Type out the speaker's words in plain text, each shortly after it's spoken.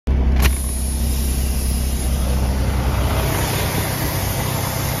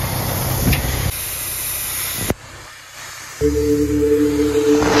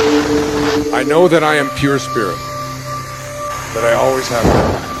know that I am pure spirit, that I always have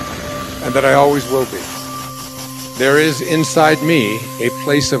been, and that I always will be. There is inside me a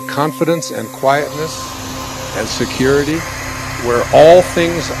place of confidence and quietness and security where all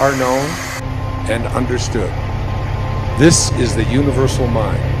things are known and understood. This is the universal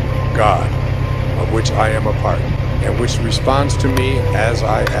mind, God, of which I am a part, and which responds to me as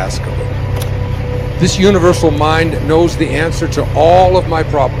I ask of it. This universal mind knows the answer to all of my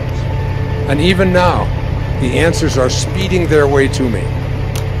problems, and even now, the answers are speeding their way to me.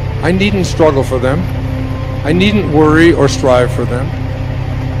 I needn't struggle for them. I needn't worry or strive for them.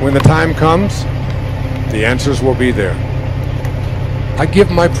 When the time comes, the answers will be there. I give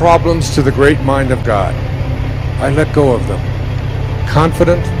my problems to the great mind of God. I let go of them,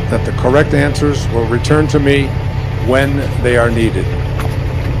 confident that the correct answers will return to me when they are needed.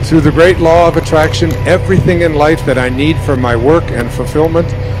 Through the great law of attraction, everything in life that I need for my work and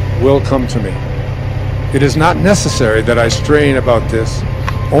fulfillment will come to me. It is not necessary that I strain about this,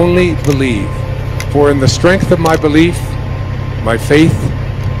 only believe. For in the strength of my belief, my faith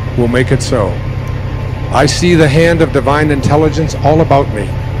will make it so. I see the hand of divine intelligence all about me,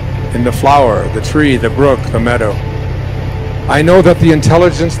 in the flower, the tree, the brook, the meadow. I know that the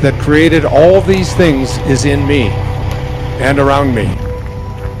intelligence that created all these things is in me and around me,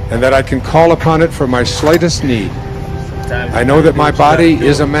 and that I can call upon it for my slightest need. I know that my body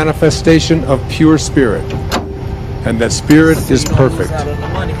is a manifestation of pure spirit, and that spirit is perfect.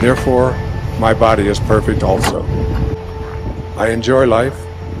 Therefore, my body is perfect also. I enjoy life,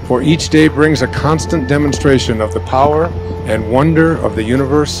 for each day brings a constant demonstration of the power and wonder of the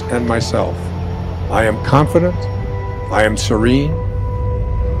universe and myself. I am confident, I am serene,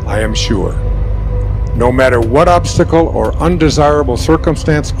 I am sure. No matter what obstacle or undesirable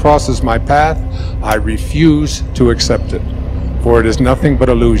circumstance crosses my path, I refuse to accept it, for it is nothing but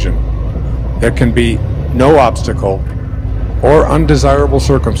illusion. There can be no obstacle or undesirable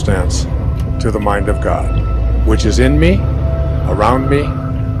circumstance to the mind of God, which is in me, around me,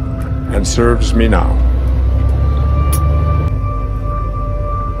 and serves me now.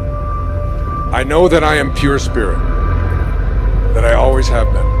 I know that I am pure spirit, that I always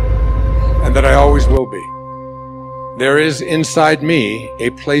have been, and that I always will be. There is inside me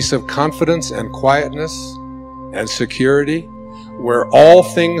a place of confidence and quietness and security where all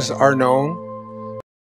things are known